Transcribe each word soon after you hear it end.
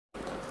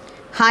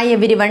Hi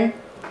everyone,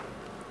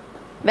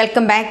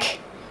 welcome back.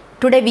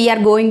 Today we are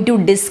going to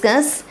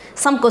discuss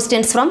some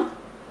questions from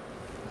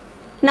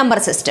number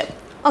system.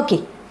 Okay,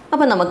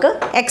 അപ്പോൾ നമുക്ക്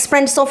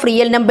exponents of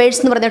real numbers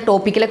എന്ന് പറയുന്ന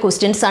ടോപ്പിക്കിലെ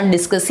questions ആണ്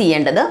discuss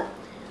ചെയ്യേണ്ടത്.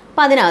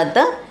 അപ്പോൾ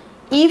അതിനകത്ത്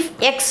if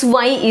x,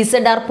 y,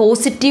 z are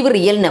positive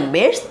real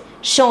numbers,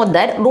 show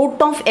that root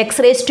of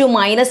x raised to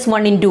minus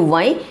 1 into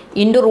y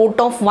into root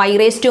of y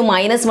raised to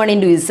minus 1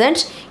 into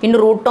z into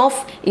root of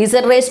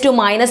z raised to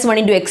minus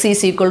 1 into x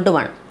is equal to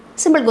 1.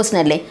 Simple question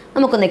അല്ലേ,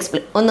 നമുക്കൊന്ന്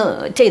ഒന്ന്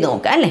ചെയ്ത്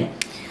നോക്കാം അല്ലേ.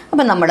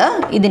 അപ്പം നമ്മൾ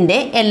ഇതിൻ്റെ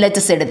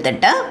LHS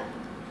എടുത്തിട്ട്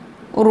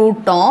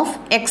root of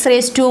X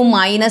raise to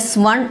minus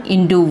 1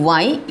 into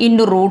Y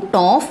into root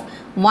of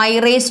Y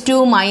raise to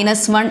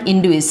minus 1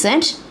 into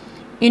Z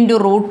into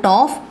root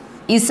of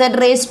Z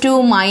raise to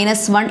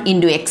minus 1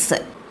 into X.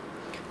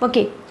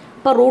 Okay,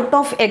 അപ്പോൾ root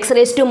of X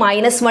raise to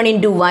minus 1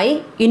 into Y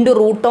into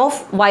root of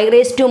Y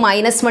raise to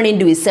minus 1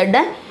 into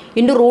Z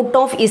into root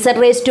of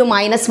Z raise to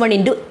minus 1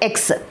 into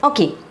X.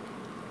 Okay,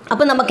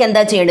 അപ്പോൾ നമുക്ക്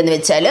എന്താ ചെയ്യേണ്ടതെന്ന്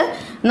വെച്ചാൽ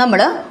നമ്മൾ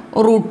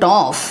root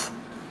of,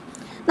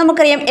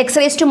 നമുക്കറിയാം X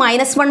raise to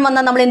minus 1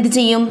 വന്നാൽ നമ്മൾ എന്ത്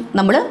ചെയ്യും,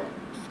 നമ്മൾ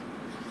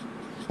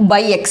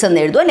ബൈ എക്സ് എന്ന്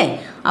എഴുതും അല്ലേ.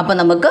 അപ്പോൾ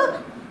നമുക്ക്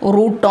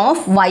root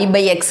of Y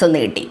by X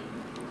എന്ന് കിട്ടി.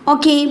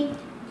 ഓക്കെ,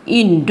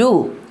 ഇൻറ്റു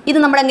ഇത്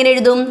നമ്മൾ എങ്ങനെ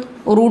എഴുതും,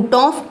 root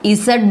of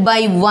Z by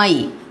Y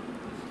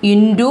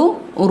into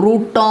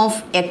root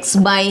of X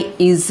by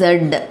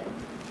Z.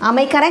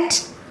 Am I correct?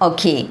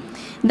 Okay,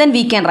 then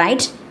we can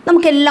write,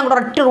 നമുക്കെല്ലാം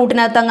കൂടെ ഒറ്റ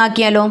റൂട്ടിനകത്ത്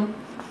അങ്ങാക്കിയാലോ,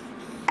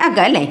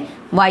 ആക്കാം അല്ലേ.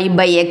 Y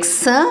by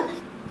X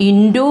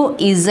into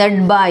Z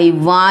by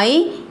Y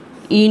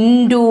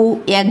into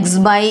X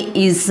by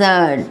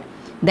Z.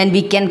 Then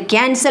we can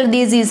cancel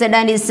these Z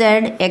and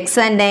Z, X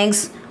and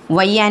X,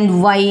 y and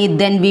y,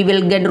 then we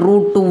will get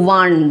root to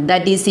 1,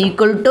 that is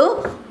equal to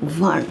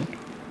 1.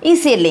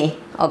 Easy അല്ലേ?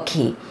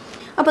 Okay,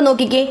 അപ്പോൾ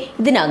നോക്കിക്കേ,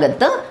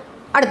 ഇതിനകത്ത്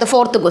അടുത്ത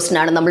fourth question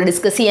ആണ് നമ്മൾ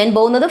discuss ചെയ്യാൻ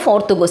പോകുന്നത്.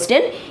 Fourth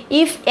question,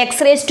 if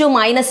X raise to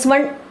minus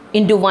 1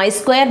 into y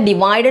square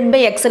divided by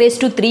x raised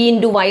to 3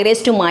 into y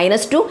raised to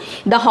minus 2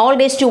 the whole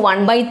raised to 1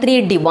 by 3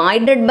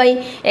 divided by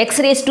x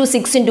raised to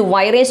 6 into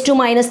y raised to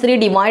minus 3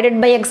 divided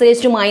by x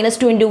raised to minus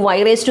 2 into y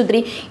raised to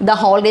 3 the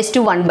whole raised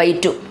to 1 by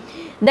 2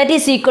 that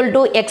is equal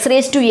to x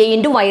raised to a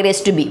into y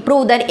raised to b.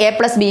 Prove that a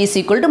plus b is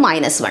equal to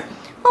minus 1.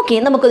 Okay,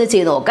 നമുക്കൊന്ന്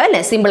ചെയ്ത് നോക്കാം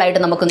അല്ലേ.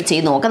 സിമ്പിളായിട്ട് നമുക്കൊന്ന്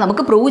ചെയ്ത് നോക്കാം.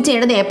 നമുക്ക് prove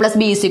ചെയ്യേണ്ടത് a plus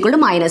b is equal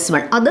to minus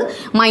 1, അത്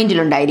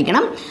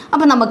മൈൻഡിലുണ്ടായിരിക്കണം.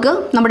 അപ്പോൾ നമുക്ക്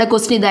നമ്മുടെ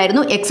ക്വസ്റ്റ്യൻ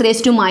ഇതായിരുന്നു, X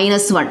raise to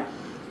minus 1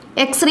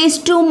 X raise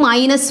to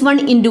minus 1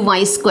 into Y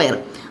square.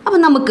 അപ്പോൾ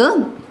നമുക്ക്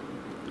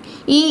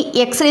ഈ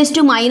X raise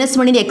to minus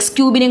 1 X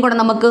ക്യൂബിനെയും കൂടെ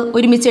നമുക്ക്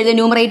ഒരുമിച്ച് എഴുതിയ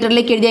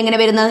ന്യൂമറേറ്ററിലേക്ക് എഴുതി എങ്ങനെ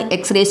വരുന്നത്,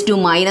 X raise to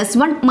minus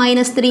 1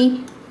 minus 3.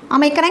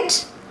 Am I correct?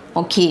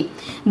 Okay,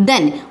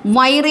 then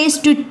Y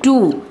raise to 2,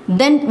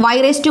 then Y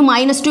raise to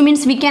minus 2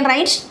 means we can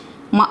write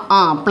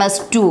plus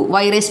 2,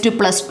 Y raise two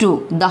plus 2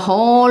 the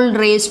whole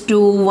raise to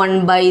 1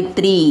 by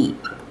 3.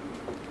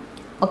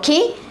 Okay,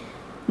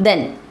 then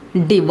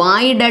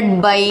divided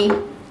by,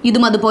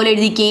 ഇതും അതുപോലെ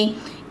എഴുതിക്കേ,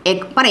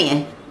 പറയേ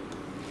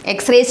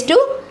X raise to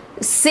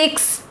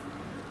 6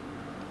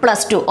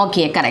 plus 2.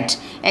 Okay, correct,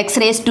 X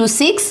raise to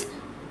 6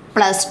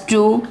 plus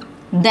 2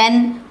 then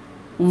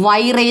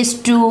Y raise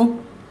to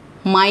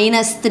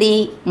minus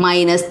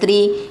 3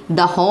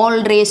 the whole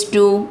raised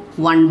to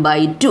 1 by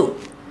 2.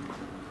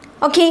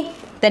 Okay,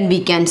 then we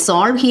can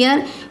solve here,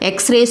 x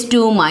raised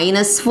to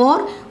minus 4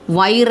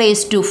 y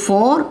raised to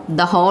 4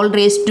 the whole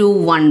raised to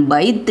 1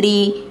 by 3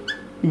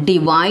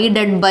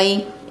 divided by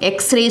x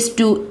raised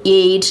to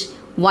 8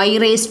 y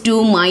raised to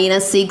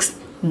minus 6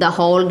 the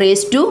whole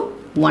raised to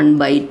 1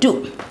 by 2.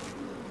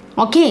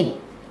 Okay,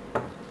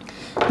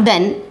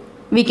 then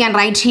we can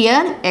write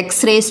here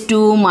x raised to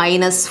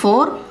minus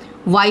 4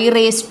 y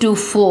raised to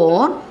 4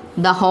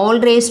 the whole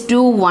raised to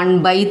 1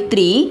 by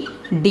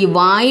 3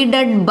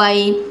 divided by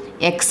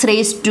x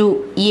raised to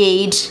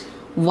 8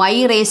 y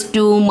raised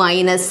to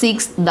minus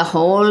 6 the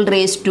whole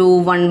raised to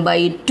 1 by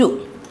 2.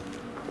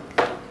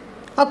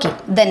 Okay,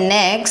 then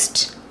next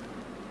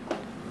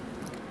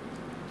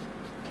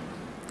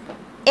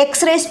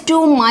x raised to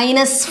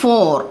minus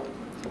 4,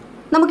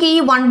 നമുക്ക് ഈ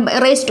 1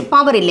 raise to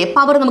power ഇല്ലേ,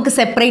 power നമുക്ക്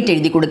separate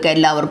എഴുതി കൊടുക്കുക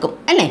എല്ലാവർക്കും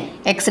അല്ലേ.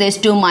 X raise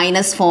to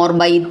minus 4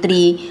 by 3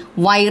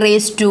 Y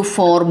raise to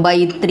 4 by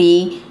 3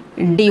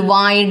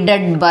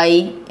 divided by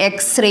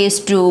X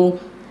raise to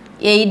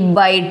 8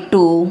 by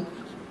 2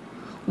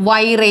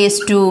 Y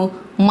raise to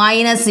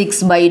minus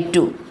 6 by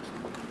 2.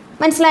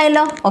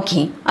 മനസ്സിലായല്ലോ?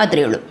 Okay,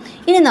 അത്രയേ ഉള്ളൂ.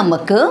 ഇനി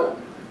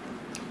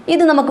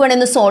ഇത് നമുക്ക്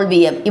വേണമെന്ന് സോൾവ്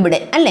ചെയ്യാം ഇവിടെ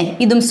അല്ലേ,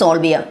 ഇതും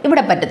സോൾവ് ചെയ്യാം,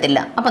 ഇവിടെ പറ്റത്തില്ല.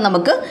 അപ്പോൾ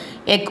നമുക്ക്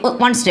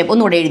 1 സ്റ്റെപ്പ്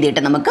ഒന്നുകൂടെ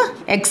എഴുതിയിട്ട് നമുക്ക്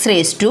X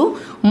raise to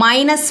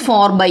minus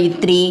 4 by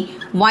 3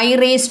 Y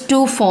raise to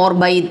 4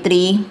 by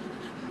 3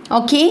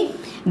 okay,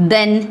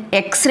 then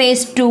X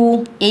raise to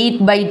 8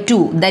 by 2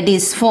 that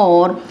is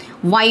 4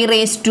 Y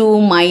raise to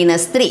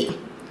minus 3.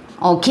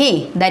 Okay,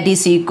 that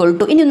is equal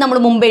to, ഇനി നമ്മൾ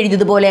മുമ്പ്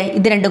എഴുതിയതുപോലെ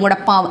ഇത് രണ്ടും കൂടെ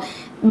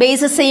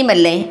ബേസ് സെയിം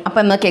അല്ലേ,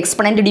 അപ്പം നമുക്ക്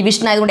എക്സ്പൊണൻറ്റ്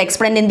ഡിവിഷൻ ആയതുകൊണ്ട്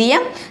എക്സ്പൊണൻറ്റ് എന്ത്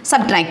ചെയ്യാം,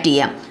 സബ്ട്രാക്ട്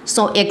ചെയ്യാം.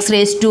 So X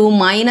raise to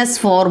minus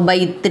 4 by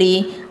 3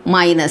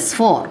 minus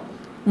 4.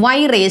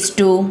 y raised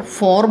to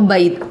 4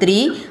 by 3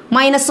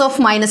 minus of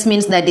minus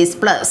means that is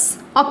plus.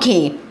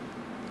 Okay,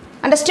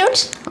 understood?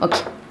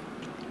 Okay,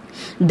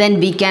 then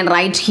we can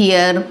write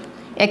here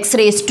x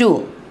raised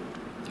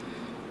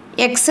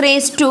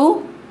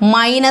to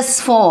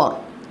minus 4.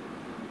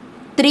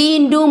 3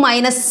 into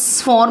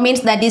minus 4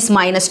 means that is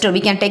minus 12.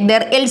 We can take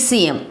their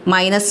LCM.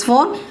 Minus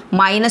 4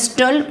 minus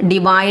 12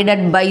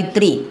 divided by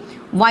 3.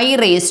 Y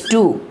raised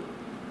to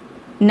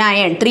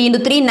 9. 3 into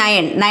 3,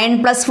 9.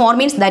 9 plus 4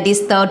 means that is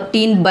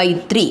 13 by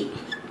 3.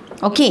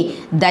 Okay,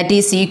 that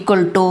is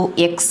equal to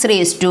x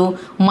raised to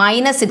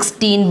minus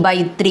 16 by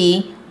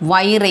 3.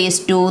 Y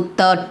raised to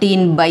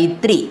 13 by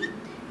 3.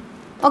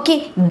 Okay,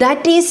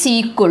 that is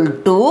equal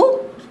to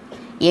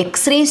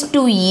x raised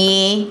to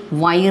a,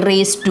 y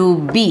raised to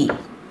b.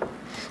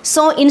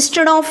 So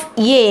instead of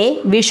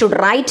a, we should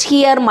write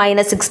here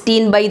minus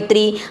 16 by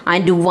 3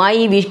 and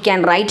y we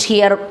can write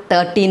here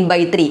 13 by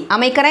 3.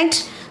 Am I correct?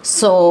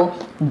 So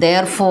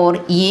therefore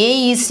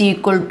a is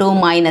equal to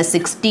minus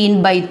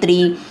 16 by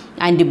 3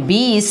 and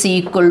b is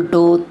equal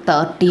to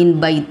 13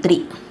 by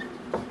 3.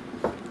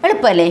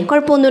 എളുപ്പമല്ലേ?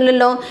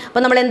 കുഴപ്പമൊന്നുമില്ലല്ലോ.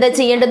 അപ്പോൾ നമ്മൾ എന്താ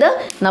ചെയ്യേണ്ടത്?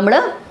 നമ്മൾ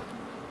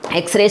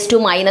X raise to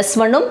minus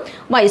 1ഉം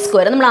Y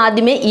square നമ്മൾ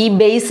ആദ്യമേ ഈ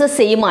ബേസ്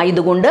സെയിം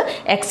ആയതുകൊണ്ട്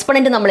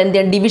എക്സ്പൊണൻറ്റ് നമ്മൾ എന്ത്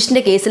ചെയ്യണം?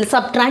 ഡിവിഷൻ്റെ കേസിൽ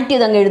സബ്ട്രാക്ട്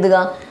ചെയ്ത് അങ്ങ് എഴുതുക.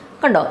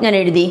 കണ്ടോ, ഞാൻ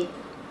എഴുതി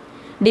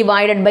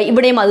ഡിവൈഡഡ് ബൈ,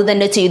 ഇവിടെയും അത്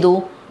തന്നെ ചെയ്തു.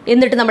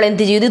 എന്നിട്ട് നമ്മൾ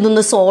എന്ത് ചെയ്തു?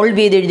 ഇതൊന്ന് സോൾവ്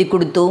ചെയ്ത് എഴുതി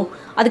കൊടുത്തു.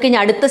 അത്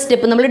കഴിഞ്ഞ് അടുത്ത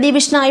സ്റ്റെപ്പ് നമ്മൾ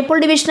ഡിവിഷനായപ്പോൾ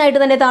ഡിവിഷനായിട്ട്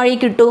തന്നെ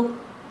താഴേക്ക് ഇട്ടു.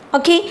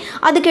 ഓക്കെ,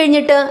 അത്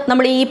കഴിഞ്ഞിട്ട്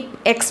നമ്മൾ ഈ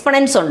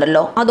എക്സ്പൊണൻസ്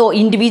ഉണ്ടല്ലോ അതോ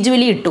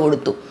ഇൻഡിവിജ്വലി ഇട്ട്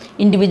കൊടുത്തു.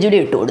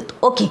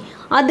 ഓക്കെ,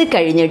 അത്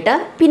കഴിഞ്ഞിട്ട്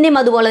പിന്നെയും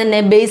അതുപോലെ തന്നെ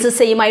ബേസ്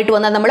സെയിം ആയിട്ട്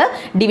വന്നാൽ നമ്മൾ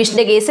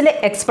ഡിവിഷൻ്റെ കേസിൽ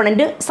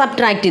എക്സ്പൊണൻറ്റ്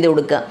സബ്ട്രാക്ട് ചെയ്ത്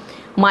കൊടുക്കുക.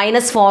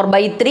 -4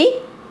 by 3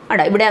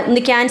 അവിടെ ഇവിടെ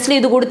ഒന്ന് ക്യാൻസൽ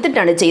ചെയ്ത്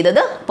കൊടുത്തിട്ടാണ്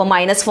ചെയ്തത്. അപ്പോൾ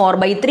 -4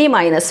 by 3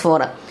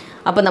 -4.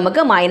 അപ്പോൾ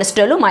നമുക്ക്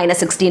 -12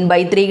 -16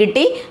 by 3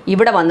 കിട്ടി.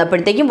 ഇവിടെ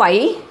വന്നപ്പോഴത്തേക്കും y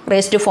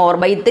raised to 4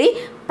 by 3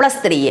 plus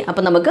 3.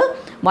 അപ്പോൾ നമുക്ക്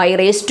y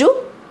raised to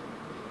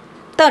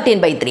 13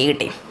 by 3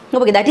 കിട്ടി.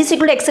 Okay, that is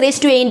equal to x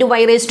raised to a into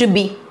y raised to b.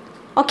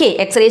 Okay,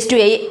 x raised to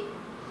a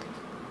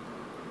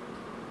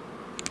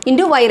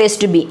into y raised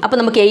to b. അപ്പോൾ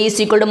നമുക്ക് a is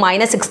equal to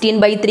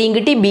 -16 by 3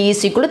 കിട്ടി, b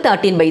is equal to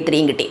 13 by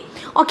 3 കിട്ടി.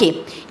 Okay,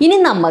 ഇനി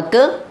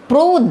നമുക്ക്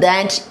prove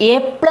that a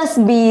plus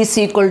b is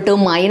equal to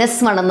 -1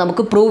 എന്ന്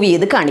നമുക്ക് prove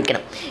ചെയ്ത്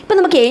കാണിക്കണം. ഇപ്പം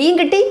നമുക്ക് എയും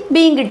കിട്ടി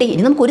ബിയും കിട്ടി.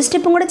 ഇനി നമുക്ക് ഒരു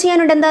സ്റ്റെപ്പും കൂടെ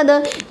ചെയ്യാനുണ്ട്. എന്താ അത്?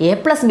 a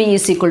plus b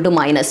is equal to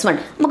 -1.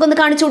 നമുക്കൊന്ന്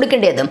കാണിച്ചു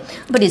കൊടുക്കേണ്ടത്.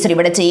 അപ്പോൾ ടീച്ചർ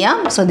ഇവിടെ ചെയ്യാം,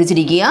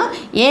 ശ്രദ്ധിച്ചിരിക്കുക.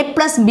 a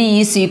plus b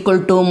is equal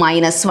to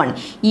 -1.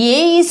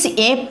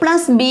 a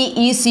plus b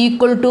is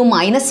equal to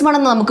 -1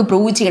 എന്ന് നമുക്ക്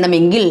പ്രൂവ്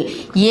ചെയ്യണമെങ്കിൽ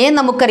a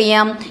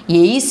നമുക്കറിയാം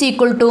a is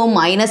equal to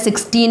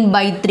 -16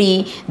 by 3,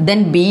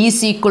 then b is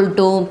equal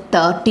to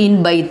 13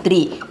 by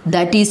 3.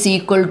 That is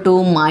equal to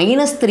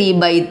 -3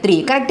 by 3.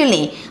 Correct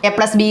അല്ലേ? a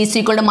plus b is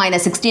equal to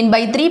 -16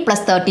 by 3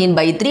 plus 13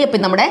 by 3. അപ്പം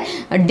നമ്മുടെ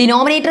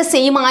denominator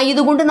same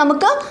ആയതുകൊണ്ട്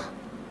നമുക്ക്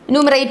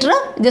numerator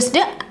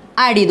just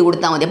add ചെയ്ത്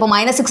കൊടുത്താൽ മതി. അപ്പോൾ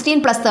 -16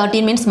 plus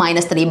 13 means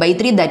 -3 by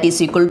 3. That is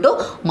equal to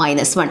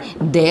 -1.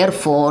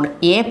 Therefore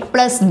a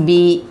plus b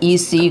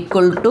is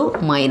equal to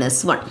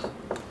 -1.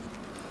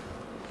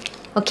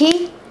 Okay,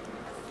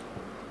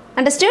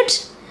 understood?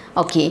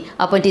 Okay,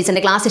 അപ്പോൾ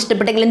ടീച്ചറിൻ്റെ ക്ലാസ്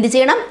ഇഷ്ടപ്പെട്ടെങ്കിൽ എന്ത്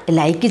ചെയ്യണം?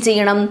 ലൈക്ക്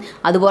ചെയ്യണം.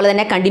 അതുപോലെ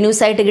തന്നെ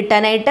കണ്ടിന്യൂസ് ആയിട്ട്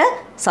കിട്ടാനായിട്ട്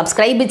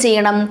സബ്സ്ക്രൈബ്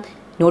ചെയ്യണം.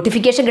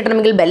 നോട്ടിഫിക്കേഷൻ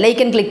കിട്ടണമെങ്കിൽ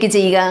ബെല്ലൈക്കൺ ക്ലിക്ക്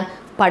ചെയ്യുക.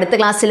 അപ്പോൾ അടുത്ത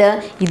ക്ലാസ്സിൽ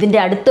ഇതിൻ്റെ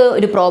അടുത്ത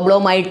ഒരു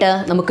പ്രോബ്ലവുമായിട്ട്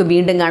നമുക്ക്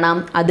വീണ്ടും കാണാം.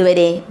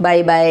 അതുവരെ ബൈ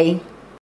ബൈ.